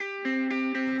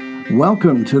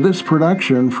Welcome to this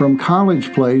production from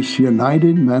College Place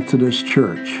United Methodist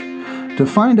Church. To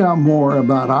find out more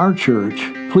about our church,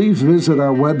 please visit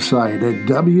our website at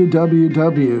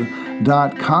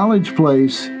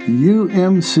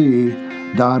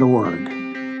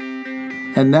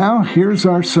www.collegeplaceumc.org. And now, here's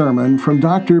our sermon from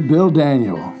Dr. Bill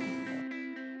Daniel.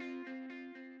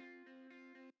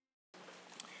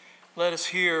 Let us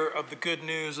hear of the good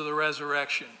news of the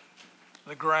resurrection,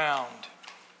 the ground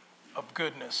of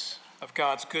goodness, of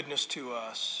God's goodness to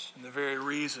us, and the very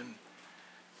reason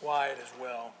why it is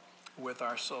well with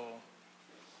our soul.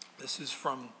 This is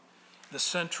from the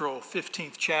central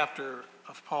 15th chapter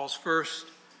of Paul's first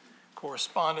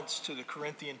correspondence to the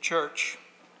Corinthian church.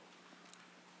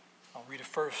 I'll read the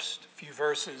first few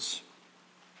verses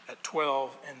at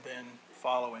 12 and then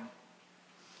following.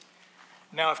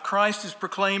 Now, if Christ is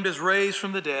proclaimed as raised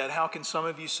from the dead, how can some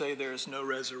of you say there is no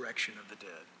resurrection of the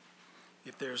dead?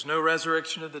 If there is no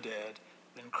resurrection of the dead,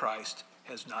 then Christ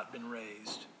has not been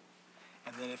raised.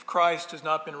 And then if Christ has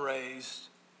not been raised,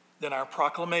 then our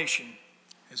proclamation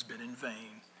has been in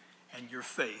vain, and your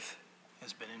faith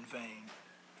has been in vain.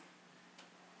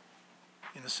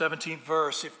 In the 17th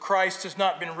verse, if Christ has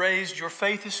not been raised, your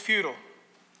faith is futile,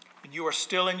 and you are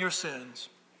still in your sins.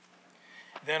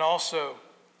 Then also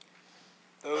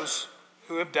those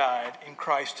who have died in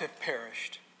Christ have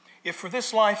perished. If for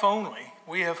this life only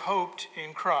we have hoped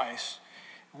in Christ,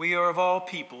 we are of all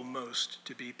people most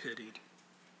to be pitied.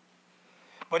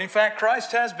 But in fact,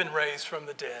 Christ has been raised from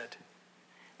the dead,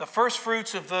 the first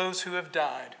fruits of those who have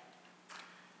died.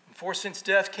 For since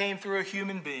death came through a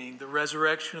human being, the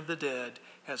resurrection of the dead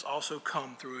has also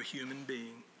come through a human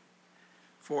being.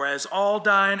 For as all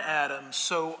die in Adam,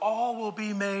 so all will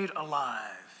be made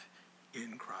alive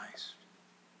in Christ.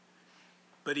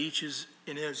 But each is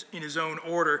in his own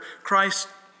order. Christ,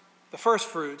 the first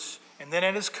fruits, and then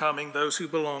at his coming, those who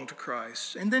belong to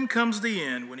Christ. And then comes the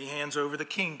end when he hands over the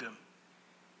kingdom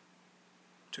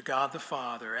to God the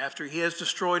Father, after he has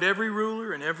destroyed every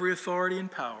ruler and every authority and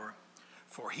power.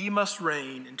 For he must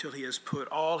reign until he has put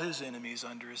all his enemies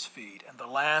under his feet. And the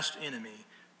last enemy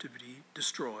to be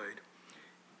destroyed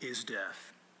is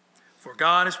death. For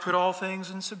God has put all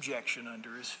things in subjection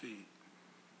under his feet.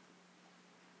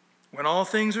 When all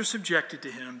things are subjected to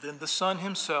him, then the Son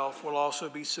himself will also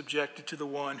be subjected to the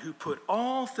one who put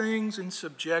all things in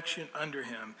subjection under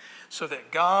him, so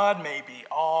that God may be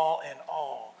all in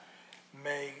all.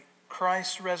 May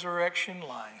Christ's resurrection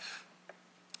life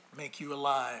make you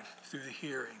alive through the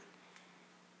hearing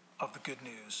of the good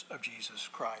news of Jesus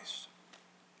Christ.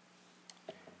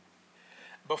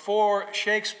 Before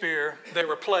Shakespeare, there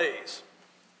were plays.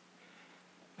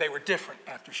 They were different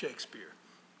after Shakespeare.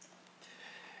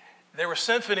 There were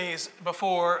symphonies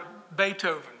before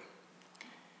Beethoven.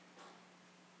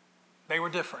 They were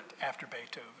different after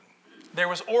Beethoven. There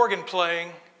was organ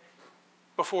playing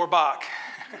before Bach.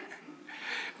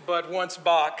 But once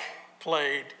Bach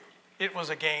played, it was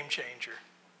a game changer.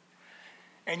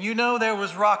 And you know there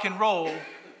was rock and roll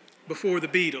before the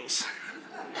Beatles.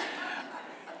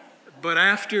 But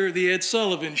after the Ed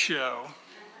Sullivan Show,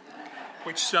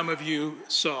 which some of you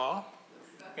saw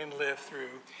and lived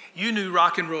through, you knew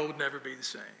rock and roll would never be the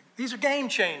same. These are game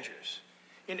changers.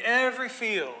 In every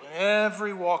field, in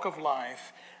every walk of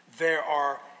life, there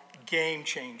are game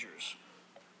changers.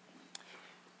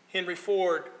 Henry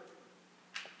Ford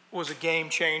was a game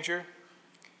changer.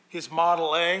 His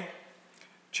Model A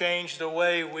changed the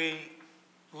way we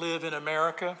live in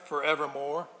America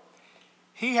forevermore.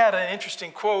 He had an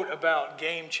interesting quote about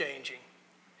game changing.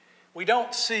 We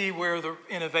don't see where the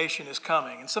innovation is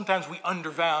coming, and sometimes we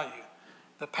undervalue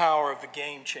the power of the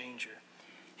game changer.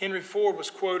 Henry Ford was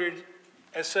quoted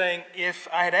as saying, if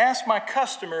I had asked my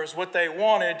customers what they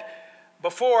wanted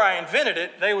before I invented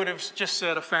it, they would have just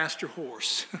said a faster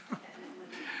horse.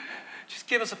 Just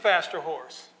give us a faster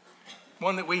horse,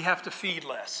 one that we have to feed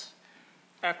less.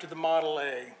 After the Model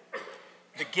A,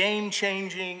 the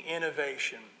game-changing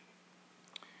innovation,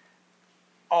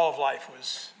 all of life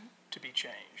was to be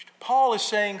changed. Paul is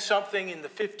saying something in the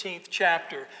 15th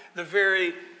chapter, the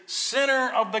very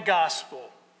center of the gospel.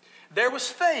 There was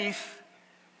faith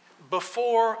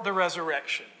before the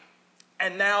resurrection,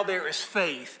 and now there is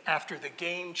faith after the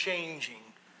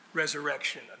game-changing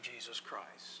resurrection of Jesus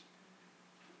Christ.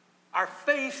 Our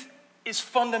faith is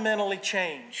fundamentally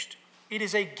changed. It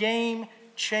is a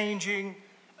game-changing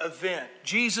event.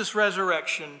 Jesus'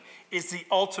 resurrection is the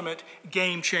ultimate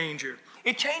game changer.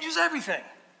 It changes everything.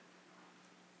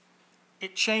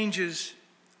 It changes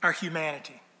our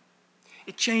humanity.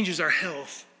 It changes our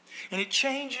health. And it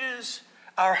changes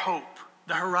our hope,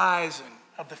 the horizon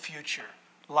of the future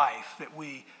life that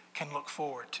we can look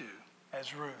forward to.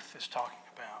 as Ruth is talking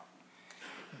about.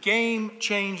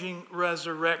 Game-changing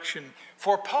resurrection.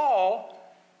 For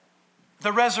Paul,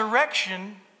 the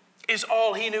resurrection is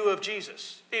all he knew of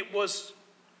Jesus. It was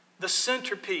the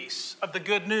centerpiece of the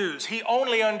good news. He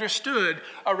only understood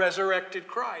a resurrected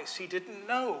Christ. He didn't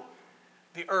know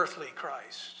the earthly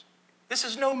Christ. This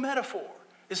is no metaphor.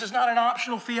 This is not an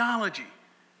optional theology.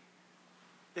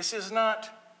 This is not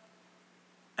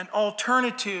an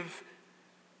alternative,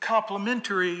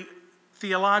 complementary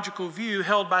theological view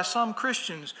held by some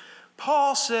Christians.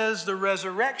 Paul says the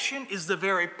resurrection is the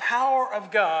very power of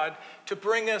God to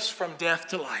bring us from death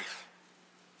to life.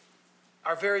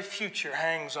 Our very future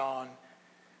hangs on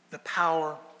the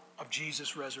power of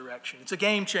Jesus' resurrection. It's a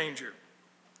game changer,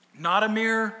 not a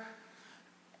mere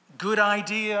good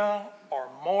idea or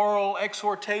moral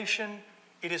exhortation.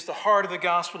 It is the heart of the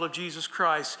gospel of Jesus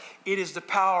Christ. It is the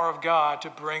power of God to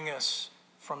bring us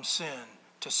from sin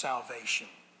to salvation.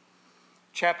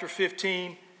 Chapter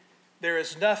 15, there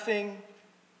is nothing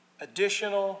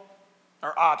additional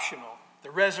or optional.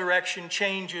 The resurrection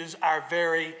changes our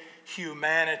very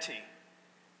humanity.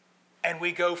 And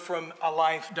we go from a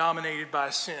life dominated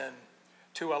by sin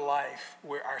to a life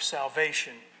where our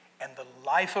salvation and the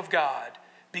life of God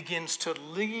begins to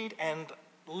lead and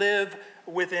live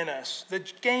within us. The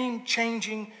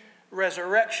game-changing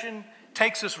resurrection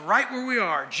takes us right where we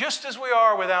are, just as we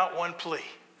are, without one plea.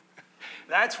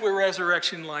 That's where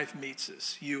resurrection life meets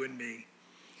us, you and me.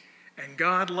 And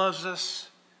God loves us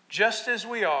just as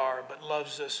we are, but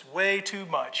loves us way too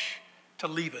much to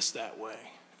leave us that way.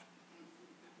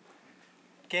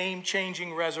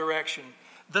 Game-changing resurrection.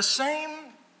 The same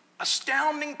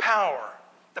astounding power,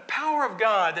 the power of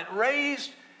God that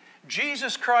raised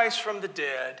Jesus Christ from the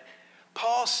dead,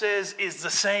 Paul says is the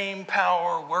same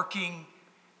power working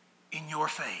in your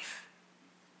faith,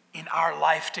 in our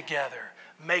life together,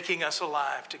 making us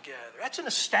alive together. That's an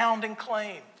astounding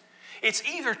claim. It's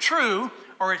either true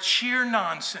or it's sheer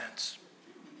nonsense.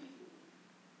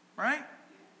 Right?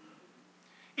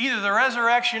 Either the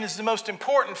resurrection is the most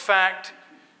important fact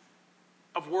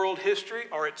of world history,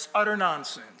 or it's utter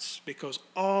nonsense, because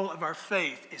all of our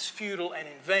faith is futile and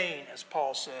in vain, as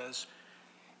Paul says.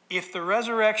 If the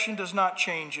resurrection does not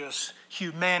change us,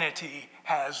 humanity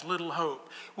has little hope.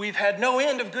 We've had no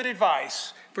end of good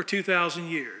advice for 2,000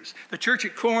 years. The church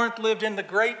at Corinth lived in the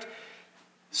great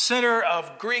center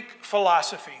of Greek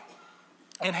philosophy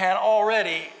and had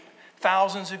already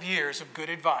thousands of years of good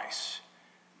advice.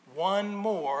 One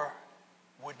more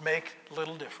would make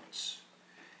little difference.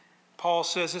 Paul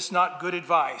says it's not good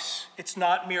advice. It's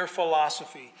not mere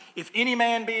philosophy. If any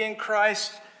man be in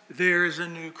Christ, there is a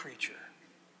new creature.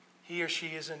 He or she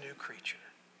is a new creature.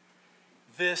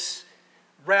 This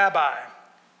rabbi,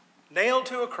 nailed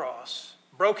to a cross,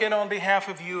 broken on behalf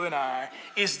of you and I,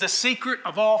 is the secret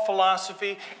of all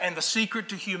philosophy, and the secret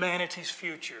to humanity's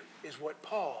future is what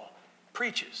Paul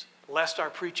preaches, lest our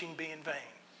preaching be in vain.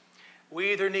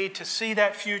 We either need to see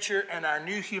that future, and our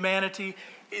new humanity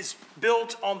is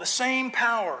built on the same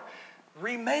power,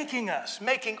 remaking us,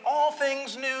 making all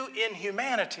things new in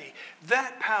humanity.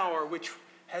 That power which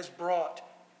has brought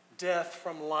death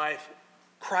from life,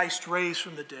 Christ raised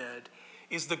from the dead,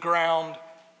 is the ground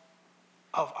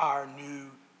of our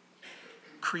new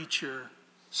creature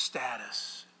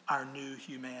status, our new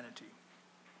humanity.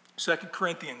 2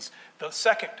 Corinthians, the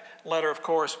second letter of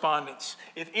correspondence.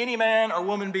 If any man or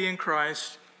woman be in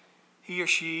Christ, he or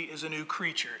she is a new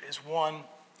creature, is one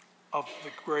of the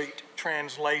great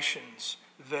translations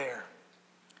there.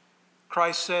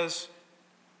 Christ says,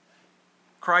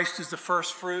 Christ is the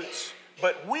first fruits,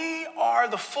 but we are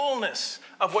the fullness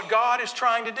of what God is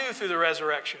trying to do through the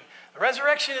resurrection. The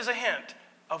resurrection is a hint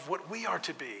of what we are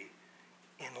to be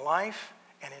in life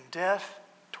and in death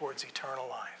towards eternal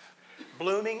life,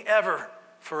 blooming ever,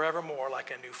 forevermore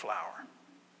like a new flower,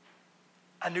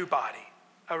 a new body,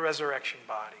 a resurrection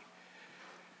body.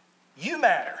 You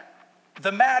matter.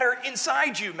 The matter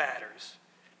inside you matters.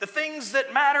 The things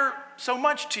that matter so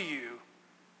much to you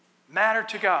matter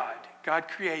to God. God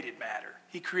created matter.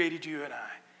 He created you and I.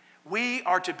 We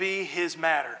are to be His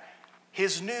matter,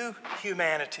 His new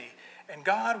humanity. And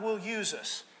God will use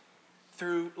us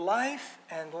through life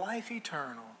and life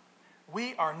eternal.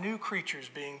 We are new creatures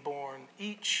being born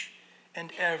each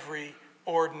and every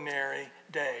ordinary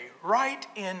day, right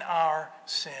in our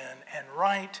sin and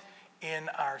right in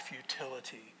our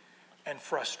futility and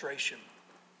frustration.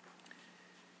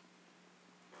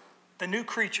 The new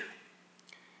creature.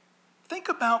 Think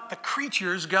about the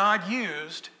creatures God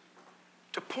used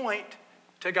to point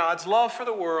to God's love for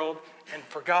the world and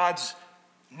for God's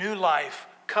new life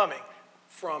coming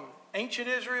from ancient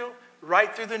Israel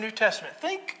right through the New Testament.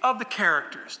 Think of the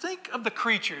characters. Think of the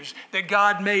creatures that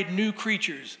God made new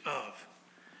creatures of.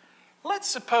 Let's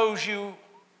suppose you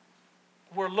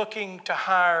were looking to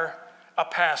hire a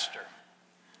pastor.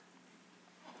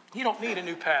 You don't need a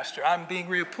new pastor. I'm being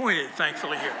reappointed,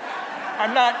 thankfully, here.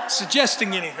 I'm not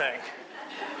suggesting anything.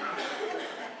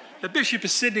 The bishop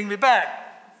is sending me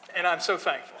back, and I'm so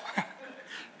thankful.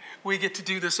 We get to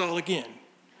do this all again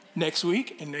next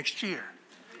week and next year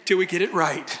till we get it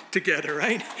right together,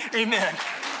 right? Amen.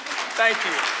 Thank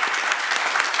you.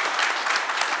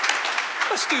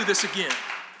 Let's do this again.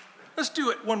 Let's do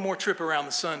it one more trip around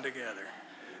the sun together.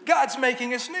 God's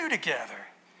making us new together.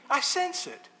 I sense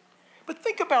it. But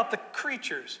think about the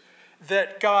creatures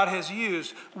that God has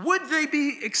used. Would they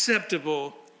be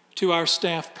acceptable to our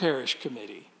staff parish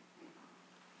committee?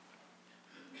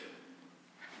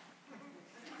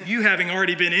 You having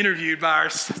already been interviewed by our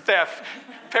staff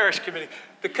parish committee.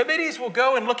 The committees will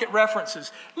go and look at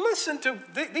references. Listen to,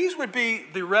 these would be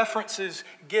the references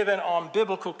given on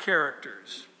biblical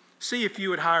characters. See if you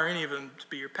would hire any of them to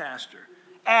be your pastor.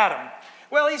 Adam.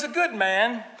 Well, he's a good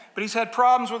man, but he's had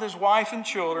problems with his wife and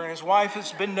children. His wife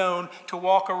has been known to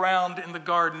walk around in the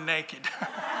garden naked.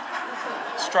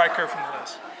 Strike her from the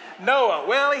list. Noah.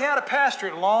 Well, he had a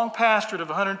pastorate, a long pastorate of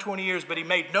 120 years, but he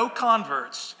made no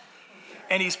converts.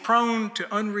 And he's prone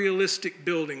to unrealistic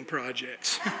building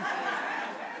projects.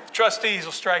 Trustees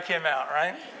will strike him out,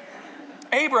 right?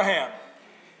 Abraham.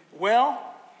 Well,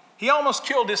 he almost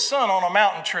killed his son on a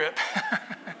mountain trip.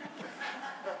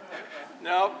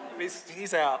 No,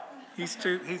 he's out.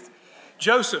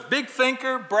 Joseph, big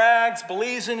thinker, brags,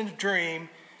 believes in his dream,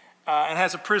 and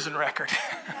has a prison record.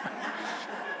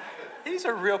 These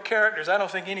are real characters. I don't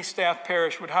think any staff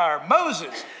parish would hire.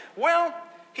 Moses. Well,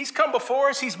 he's come before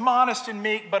us. He's modest and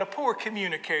meek, but a poor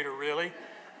communicator, really.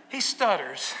 He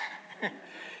stutters.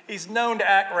 He's known to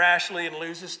act rashly and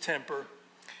lose his temper.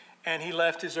 And he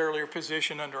left his earlier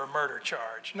position under a murder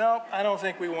charge. No, I don't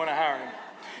think we want to hire him.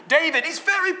 David, he's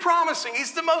very promising.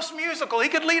 He's the most musical. He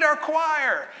could lead our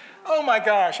choir. Oh my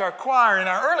gosh, our choir in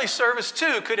our early service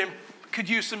too could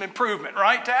use some improvement,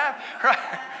 right, Tab?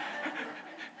 Right?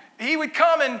 He would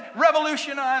come and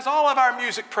revolutionize all of our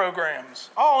music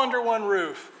programs, all under one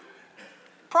roof.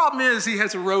 Problem is, he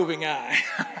has a roving eye.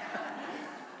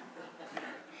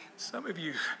 Some of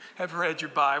you have read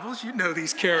your Bibles. You know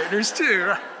these characters too,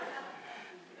 right?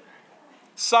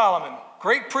 Solomon,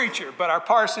 great preacher, but our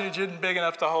parsonage isn't big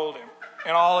enough to hold him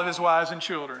and all of his wives and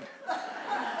children.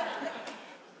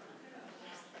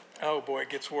 Oh boy, it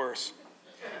gets worse.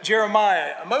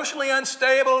 Jeremiah, emotionally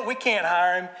unstable, we can't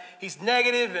hire him. He's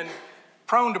negative and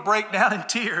prone to break down in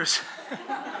tears.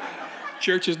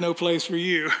 Church is no place for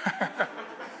you.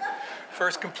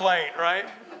 First complaint, right?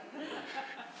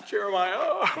 Jeremiah,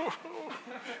 oh,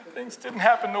 things didn't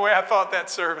happen the way I thought that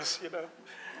service,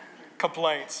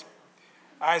 Complaints.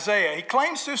 Isaiah, he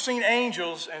claims to have seen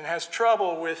angels and has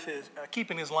trouble with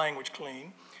keeping his language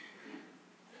clean.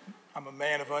 I'm a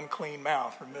man of unclean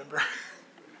mouth, remember?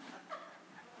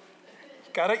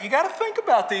 You got to think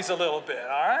about these a little bit, all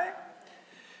right?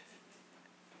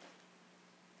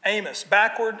 Amos,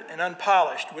 backward and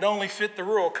unpolished, would only fit the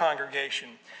rural congregation.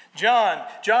 John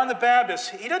the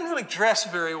Baptist, he doesn't really dress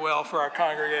very well for our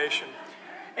congregation.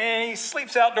 And he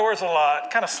sleeps outdoors a lot,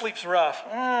 kind of sleeps rough.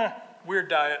 Weird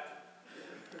diet.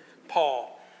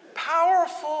 Paul,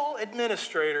 powerful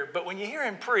administrator, but when you hear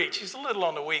him preach, he's a little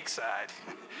on the weak side.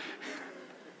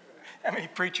 How many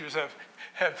preachers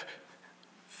have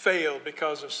failed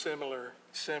because of similar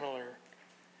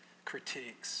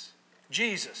critiques?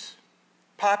 Jesus,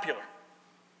 popular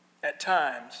at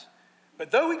times,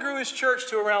 but though he grew his church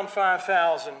to around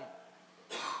 5,000,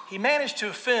 he managed to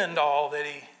offend all that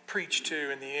he preached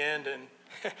to in the end, and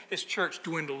his church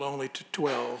dwindled only to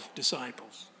 12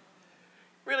 disciples.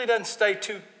 Really doesn't stay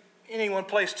in any one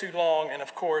place too long, and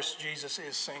of course, Jesus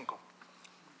is single.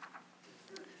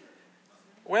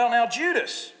 Well, now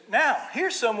Judas. Now,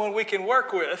 here's someone we can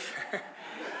work with.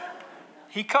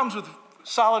 He comes with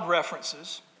solid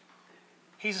references.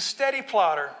 He's a steady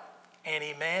plotter, and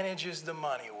he manages the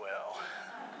money well.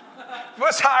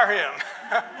 Let's hire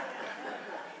him.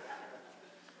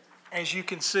 As you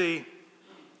can see,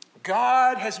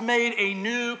 God has made a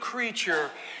new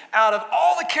creature out of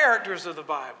all the characters of the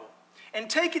Bible and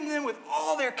taken them with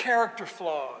all their character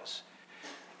flaws.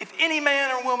 If any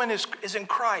man or woman is in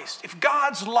Christ, if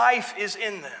God's life is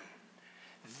in them,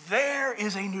 there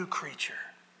is a new creature,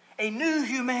 a new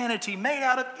humanity made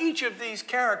out of each of these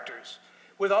characters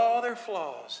with all their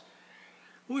flaws.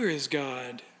 Where is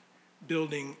God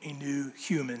building a new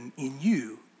human in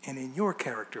you and in your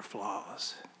character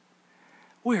flaws?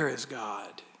 Where is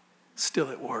God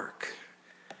still at work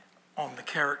on the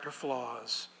character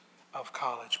flaws of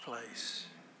College Place.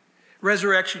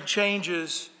 Resurrection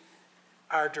changes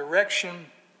our direction.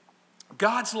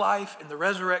 God's life in the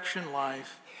resurrection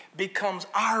life becomes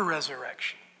our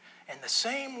resurrection. And the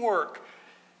same work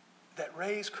that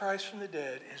raised Christ from the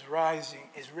dead is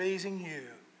raising you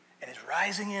and is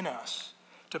rising in us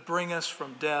to bring us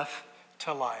from death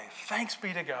to life. Thanks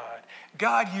be to God.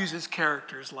 God uses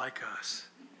characters like us.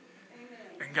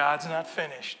 Amen. And God's not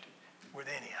finished with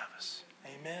any of us.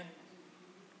 Amen.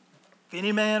 If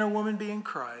any man or woman be in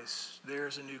Christ,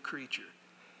 there's a new creature.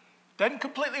 Doesn't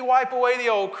completely wipe away the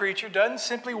old creature, doesn't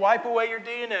simply wipe away your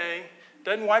DNA,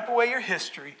 doesn't wipe away your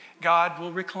history. God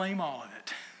will reclaim all of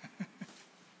it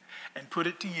and put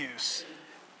it to use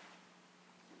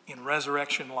in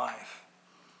resurrection life.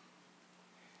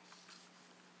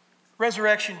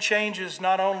 Resurrection changes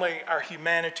not only our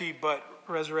humanity, but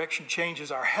resurrection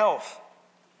changes our health.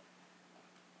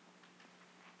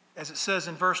 As it says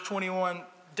in verse 21,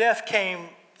 death came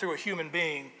through a human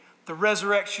being. The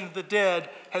resurrection of the dead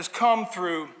has come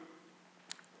through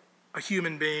a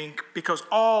human being because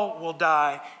all will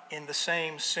die in the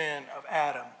same sin of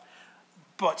Adam.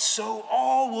 But so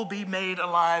all will be made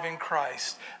alive in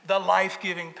Christ, the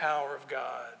life-giving power of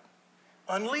God,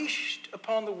 unleashed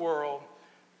upon the world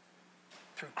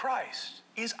through Christ,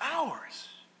 is ours.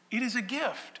 It is a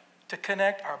gift to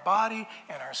connect our body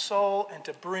and our soul and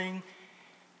to bring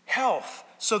health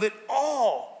so that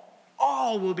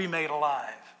all will be made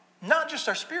alive. Not just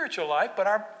our spiritual life, but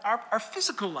our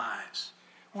physical lives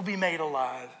will be made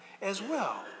alive as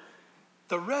well.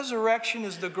 The resurrection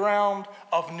is the ground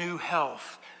of new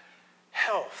health.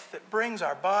 Health that brings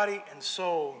our body and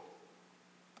soul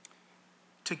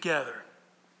together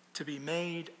to be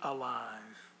made alive.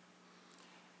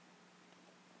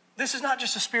 This is not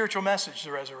just a spiritual message,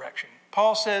 the resurrection.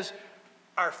 Paul says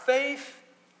our faith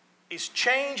is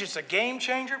change, it's a game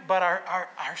changer, but our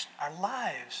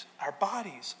lives, our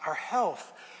bodies, our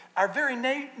health, our very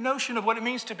notion of what it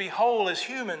means to be whole as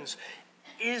humans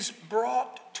is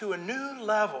brought to a new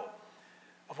level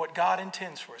of what God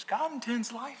intends for us. God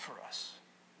intends life for us,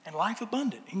 and life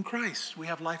abundant. In Christ, we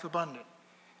have life abundant,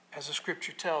 as the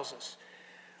Scripture tells us.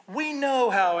 We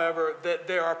know, however, that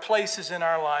there are places in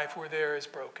our life where there is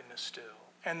brokenness still,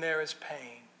 and there is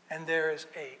pain, and there is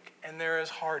ache, and there is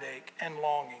heartache and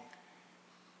longing.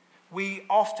 We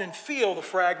often feel the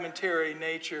fragmentary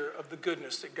nature of the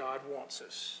goodness that God wants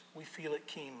us. We feel it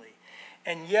keenly.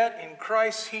 And yet, in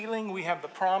Christ's healing, we have the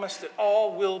promise that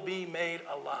all will be made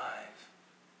alive.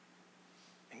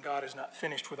 And God is not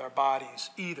finished with our bodies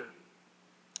either.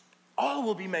 All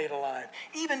will be made alive,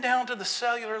 even down to the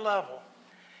cellular level.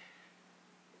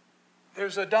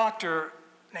 There's a doctor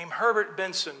named Herbert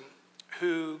Benson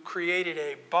who created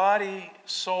a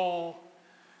body-soul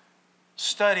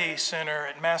study center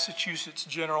at Massachusetts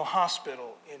General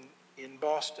Hospital in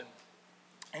Boston.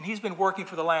 And he's been working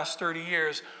for the last 30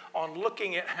 years on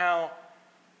looking at how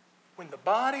when the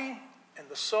body and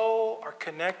the soul are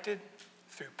connected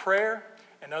through prayer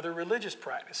and other religious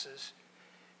practices,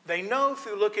 they know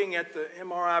through looking at the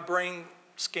MRI brain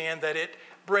scan that it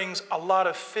brings a lot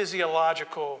of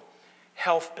physiological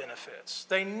health benefits.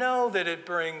 They know that it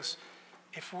brings,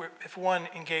 if one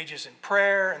engages in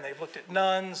prayer, and they've looked at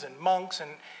nuns and monks,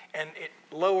 and it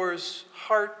lowers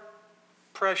heart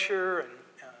pressure and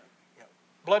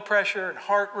blood pressure and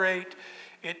heart rate.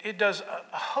 It does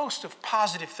a host of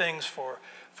positive things for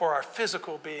our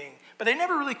physical being. But they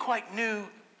never really quite knew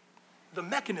the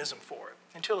mechanism for it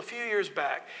until a few years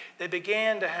back. They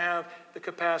began to have the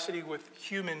capacity with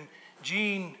the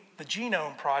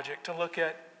Genome Project, to look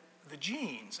at the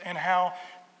genes and how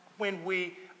when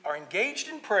we are engaged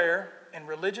in prayer and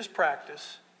religious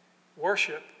practice,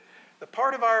 worship, the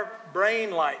part of our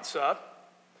brain lights up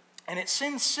and it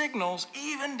sends signals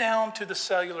even down to the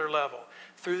cellular level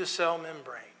through the cell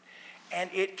membrane. And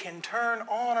it can turn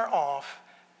on or off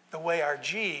the way our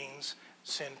genes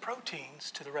send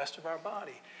proteins to the rest of our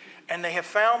body. And they have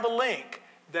found the link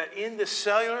that in the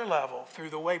cellular level, through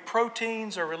the way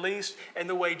proteins are released and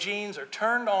the way genes are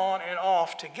turned on and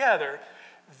off together,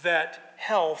 that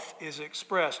health is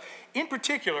expressed. In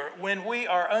particular, when we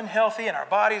are unhealthy and our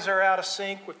bodies are out of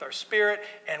sync with our spirit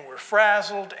and we're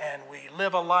frazzled and we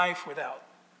live a life without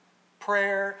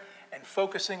prayer and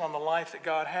focusing on the life that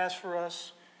God has for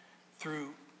us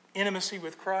through intimacy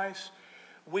with Christ,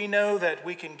 we know that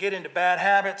we can get into bad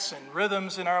habits and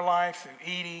rhythms in our life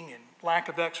through eating and lack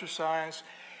of exercise.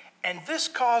 And this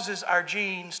causes our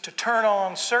genes to turn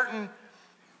on certain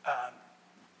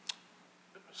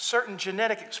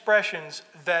genetic expressions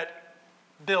that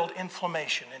build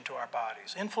inflammation into our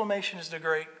bodies. Inflammation is the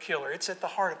great killer. It's at the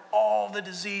heart of all the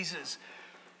diseases,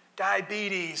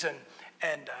 diabetes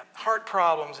and heart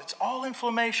problems. It's all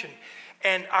inflammation.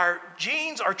 And our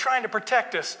genes are trying to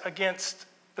protect us against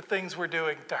the things we're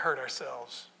doing to hurt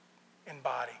ourselves in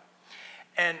body.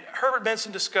 And Herbert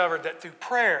Benson discovered that through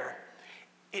prayer,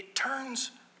 it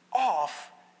turns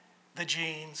off the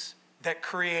genes that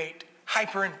create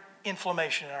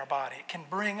hyperinflammation in our body. It can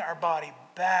bring our body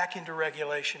back into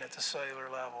regulation at the cellular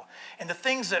level. And the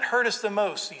things that hurt us the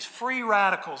most, these free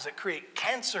radicals that create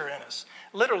cancer in us,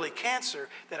 literally cancer,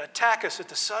 that attack us at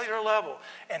the cellular level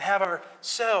and have our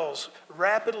cells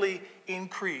rapidly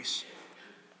increase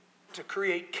to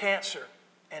create cancer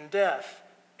and death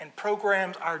and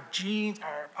programs our genes,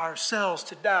 our cells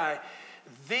to die,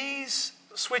 these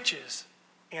switches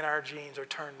in our genes are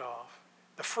turned off.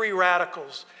 The free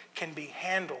radicals can be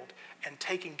handled and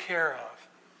taken care of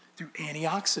through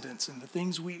antioxidants and the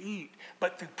things we eat.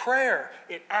 But through prayer,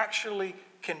 it actually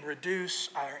can reduce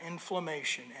our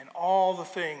inflammation and all the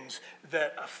things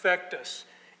that affect us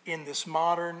in this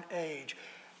modern age.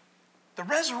 The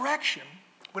resurrection,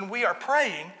 when we are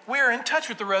praying, we are in touch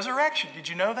with the resurrection. Did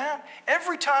you know that?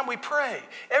 Every time we pray,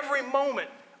 every moment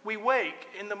we wake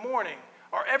in the morning,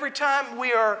 or every time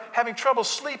we are having trouble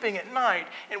sleeping at night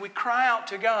and we cry out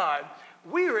to God,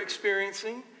 we are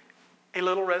experiencing a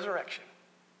little resurrection.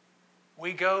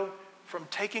 We go from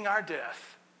taking our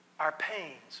death, our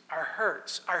pains, our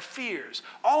hurts, our fears,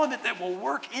 all of it that will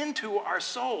work into our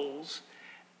souls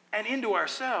and into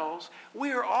ourselves,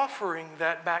 we are offering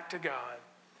that back to God.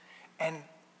 And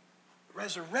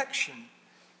resurrection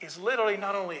is literally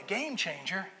not only a game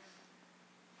changer,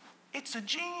 it's a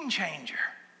gene changer.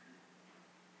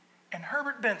 And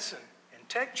Herbert Benson, and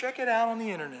check it out on the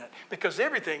internet, because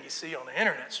everything you see on the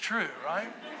internet's true, right?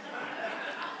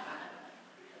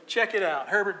 Check it out,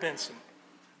 Herbert Benson,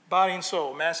 Body and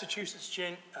Soul, Massachusetts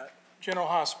General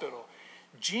Hospital.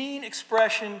 Gene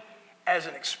expression as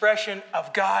an expression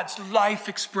of God's life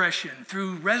expression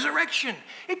through resurrection.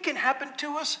 It can happen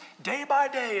to us day by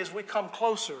day as we come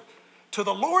closer to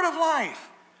the Lord of life.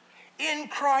 In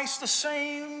Christ, the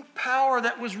same power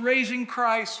that was raising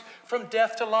Christ from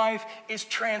death to life is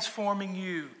transforming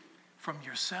you from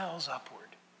your cells upward,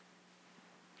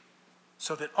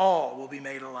 so that all will be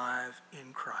made alive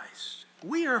in Christ.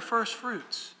 We are first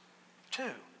fruits,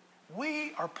 too.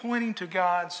 We are pointing to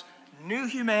God's new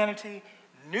humanity,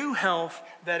 new health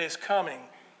that is coming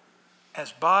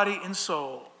as body and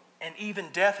soul, and even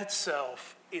death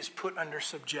itself is put under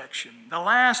subjection. The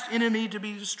last enemy to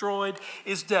be destroyed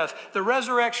is death. The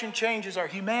resurrection changes our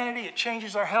humanity, it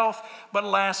changes our health, but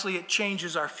lastly, it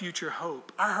changes our future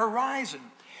hope, our horizon.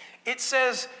 It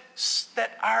says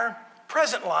that our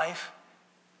present life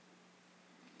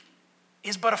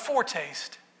is but a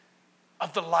foretaste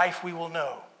of the life we will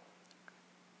know.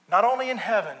 Not only in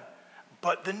heaven,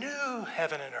 but the new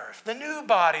heaven and earth, the new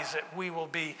bodies that we will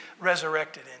be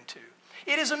resurrected into.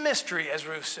 It is a mystery, as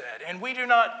Ruth said, and we do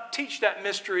not teach that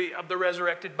mystery of the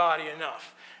resurrected body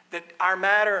enough, that our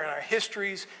matter and our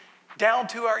histories, down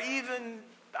to our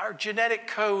genetic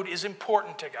code, is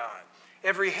important to God.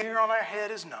 Every hair on our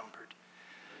head is numbered.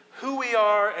 Who we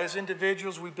are as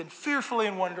individuals, we've been fearfully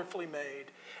and wonderfully made,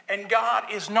 and God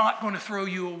is not going to throw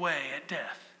you away at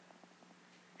death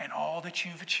and all that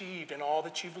you've achieved and all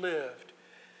that you've lived.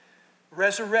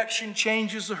 Resurrection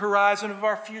changes the horizon of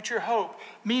our future hope,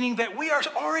 meaning that we are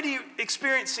already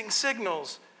experiencing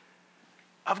signals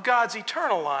of God's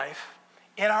eternal life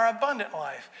in our abundant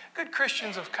life. Good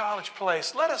Christians of College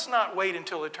Place, let us not wait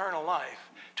until eternal life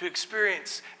to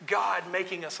experience God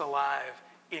making us alive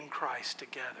in Christ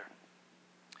together.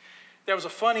 There was a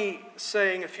funny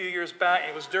saying a few years back.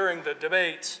 It was during the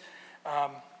debates.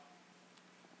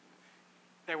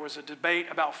 There was a debate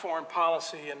about foreign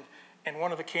policy, and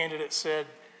one of the candidates said,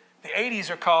 the 80s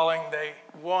are calling, they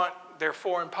want their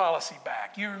foreign policy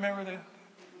back. You remember that?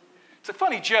 It's a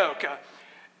funny joke.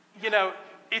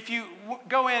 If you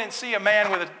go in and see a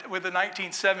man with a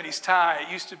 1970s tie,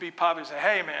 it used to be popular to say,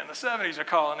 hey man, the 70s are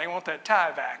calling, they want that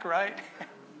tie back, right?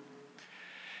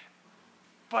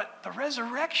 But the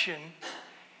resurrection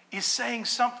is saying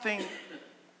something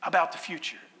about the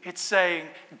future. It's saying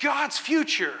God's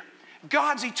future,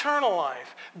 God's eternal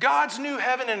life, God's new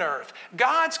heaven and earth,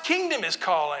 God's kingdom is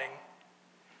calling.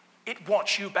 It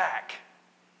wants you back.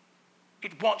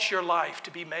 It wants your life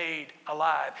to be made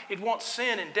alive. It wants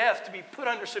sin and death to be put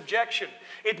under subjection.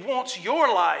 It wants your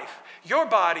life, your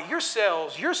body, your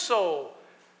cells, your soul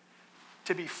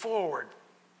to be forward,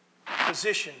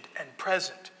 positioned, and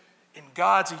present in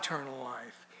God's eternal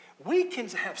life. We can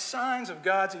have signs of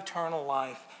God's eternal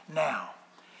life now.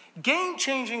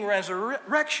 Game-changing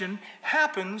resurrection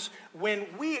happens when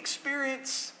we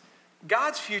experience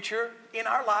God's future in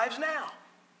our lives now.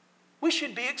 We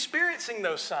should be experiencing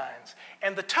those signs.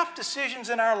 And the tough decisions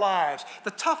in our lives,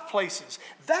 the tough places,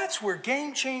 that's where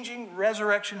game-changing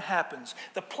resurrection happens.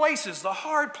 The places, the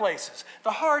hard task,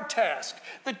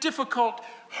 the difficult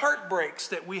heartbreaks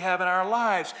that we have in our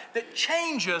lives that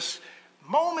change us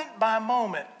moment by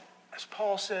moment. As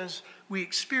Paul says, we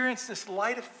experience this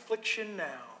light affliction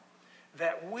now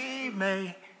that we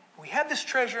have this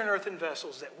treasure in earthen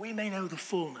vessels that we may know the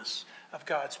fullness of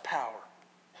God's power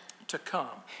to come.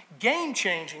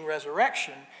 Game-changing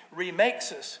resurrection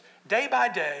remakes us day by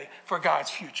day for God's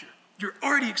future. You're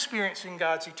already experiencing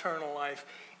God's eternal life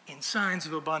in signs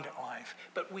of abundant life,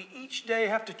 but we each day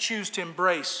have to choose to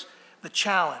embrace the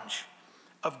challenge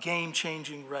of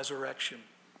game-changing resurrection.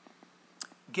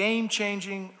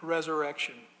 Game-changing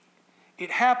resurrection.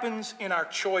 It happens in our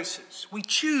choices. We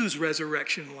choose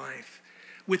resurrection life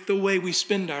with the way we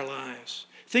spend our lives.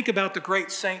 Think about the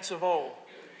great saints of old.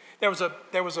 There was a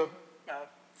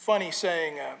funny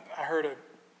saying. I heard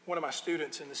one of my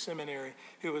students in the seminary,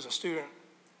 who was a student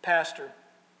pastor,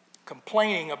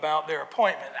 complaining about their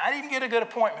appointment. I didn't get a good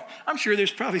appointment. I'm sure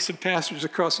there's probably some pastors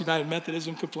across United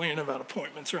Methodism complaining about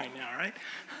appointments right now, right?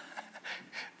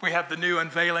 We have the new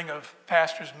unveiling of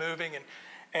pastors moving,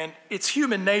 and it's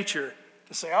human nature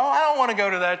to say, oh, I don't want to go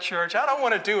to that church. I don't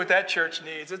want to do what that church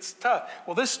needs. It's tough.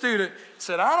 Well, this student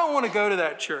said, I don't want to go to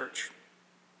that church.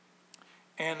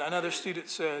 And another student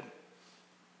said,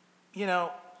 you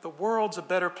know, the world's a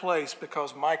better place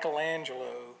because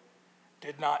Michelangelo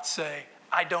did not say,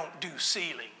 I don't do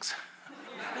ceilings,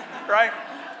 right?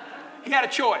 He had a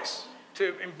choice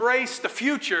to embrace the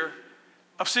future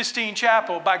of Sistine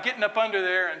Chapel by getting up under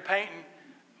there and painting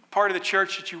part of the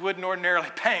church that you wouldn't ordinarily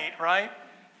paint, right?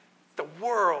 The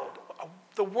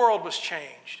world was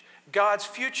changed. God's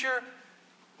future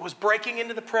was breaking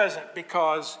into the present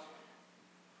because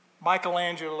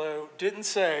Michelangelo didn't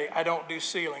say, I don't do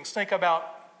ceilings. Think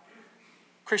about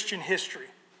Christian history.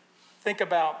 Think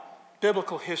about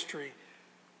biblical history.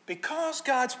 Because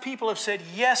God's people have said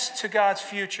yes to God's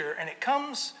future, and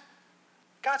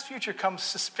God's future comes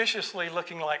suspiciously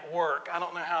looking like work. I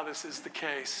don't know how this is the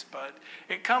case, but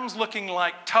it comes looking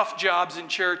like tough jobs in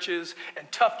churches and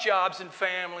tough jobs in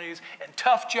families and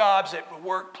tough jobs at the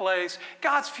workplace.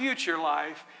 God's future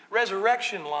life,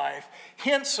 resurrection life,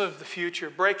 hints of the future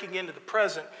breaking into the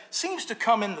present, seems to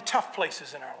come in the tough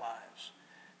places in our lives.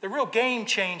 The real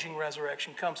game-changing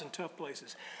resurrection comes in tough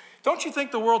places. Don't you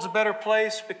think the world's a better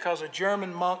place because a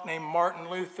German monk named Martin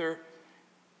Luther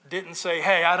didn't say,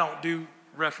 hey, I don't do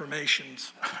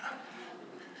reformations?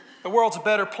 The world's a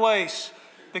better place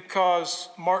because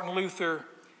Martin Luther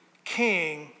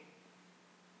King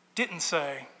didn't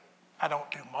say, I don't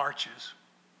do marches.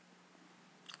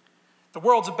 The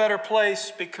world's a better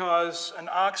place because an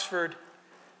Oxford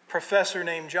professor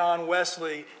named John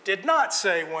Wesley did not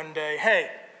say one day, hey,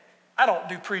 I don't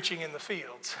do preaching in the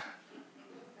fields.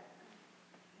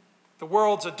 The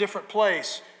world's a different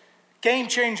place.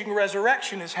 Game-changing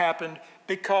resurrection has happened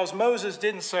because Moses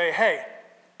didn't say, hey,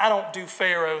 I don't do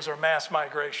pharaohs or mass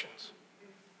migrations.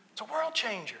 It's a world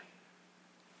changer.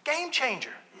 Game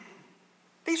changer.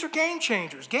 These are game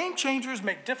changers. Game changers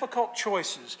make difficult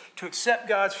choices to accept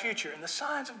God's future. And the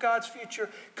signs of God's future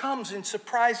comes in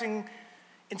surprising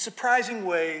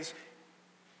ways.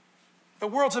 The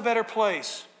world's a better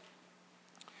place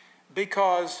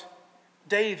because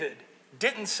David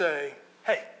didn't say,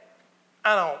 hey,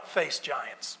 I don't face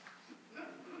giants.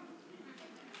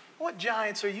 What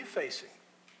giants are you facing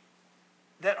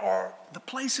that are the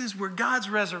places where God's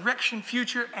resurrection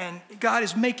future and God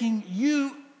is making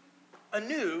you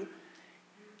anew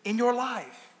in your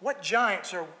life? What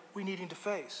giants are we needing to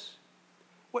face?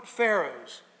 What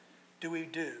pharaohs do we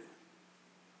do?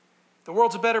 The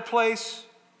world's a better place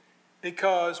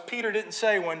because Peter didn't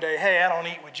say one day, hey, I don't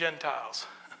eat with Gentiles.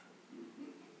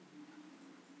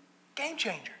 Game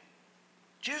changer.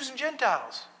 Jews and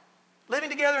Gentiles living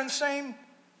together in the same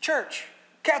church.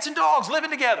 Cats and dogs living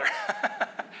together.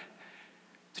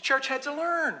 The church had to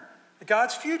learn that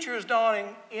God's future is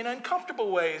dawning in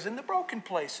uncomfortable ways, in the broken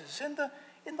places, in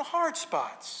the hard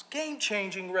spots.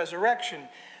 Game-changing resurrection,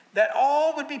 that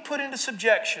all would be put into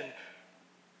subjection.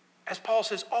 As Paul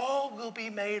says, all will be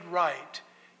made right.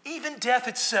 Even death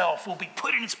itself will be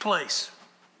put in its place.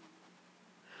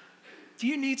 Do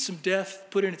you need some death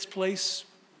put in its place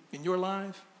in your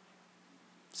life?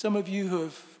 Some of you who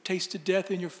have tasted death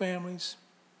in your families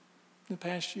in the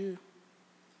past year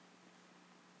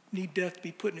need death to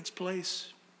be put in its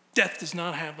place. Death does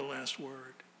not have the last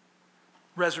word.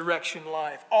 Resurrection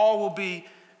life. All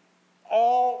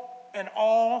all in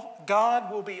all.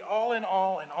 God will be all in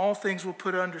all, and all things will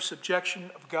put under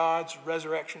subjection of God's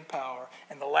resurrection power.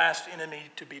 And the last enemy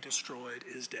to be destroyed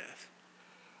is death.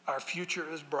 Our future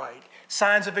is bright.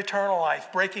 Signs of eternal life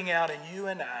breaking out in you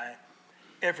and I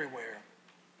everywhere.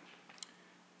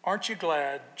 Aren't you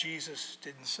glad Jesus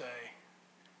didn't say,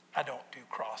 I don't do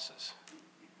crosses?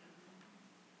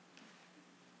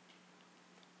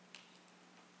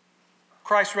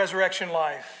 Christ's resurrection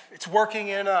life, it's working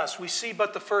in us. We see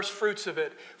but the first fruits of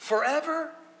it.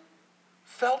 Forever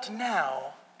felt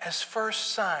now as first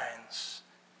signs,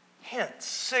 hints,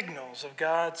 signals of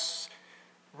God's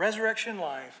resurrection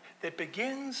life that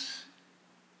begins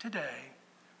today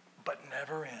but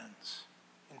never ends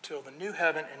until the new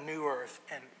heaven and new earth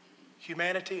and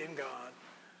humanity and God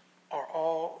are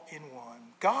all in one.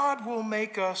 God will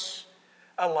make us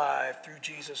alive through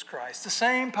Jesus Christ. The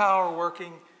same power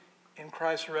working in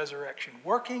Christ's resurrection,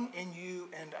 working in you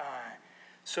and I,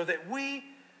 so that we,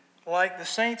 like the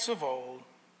saints of old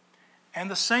and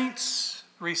the saints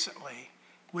recently,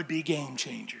 would be game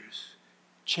changers,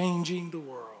 changing the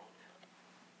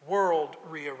world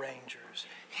rearrangers,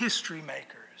 history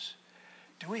makers.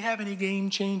 Do we have any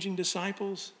game-changing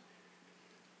disciples?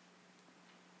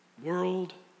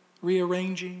 World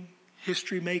rearranging,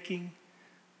 history-making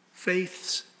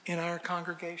faiths in our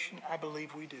congregation? I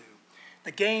believe we do.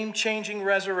 The game-changing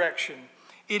resurrection,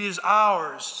 it is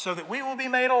ours so that we will be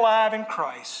made alive in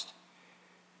Christ,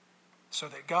 so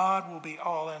that God will be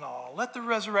all in all. Let the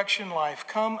resurrection life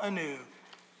come anew.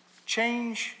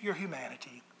 Change your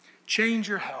humanity, change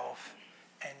your health,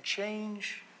 and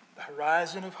change the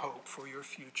horizon of hope for your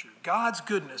future. God's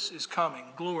goodness is coming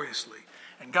gloriously,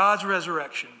 and God's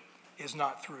resurrection is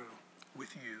not through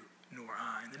with you nor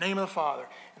I. In the name of the Father,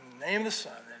 in the name of the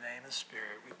Son, in the name of the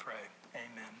Spirit, we pray.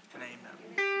 Amen and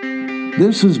amen.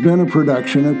 This has been a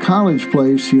production of College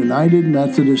Place United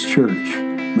Methodist Church.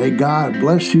 May God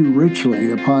bless you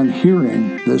richly upon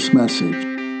hearing this message.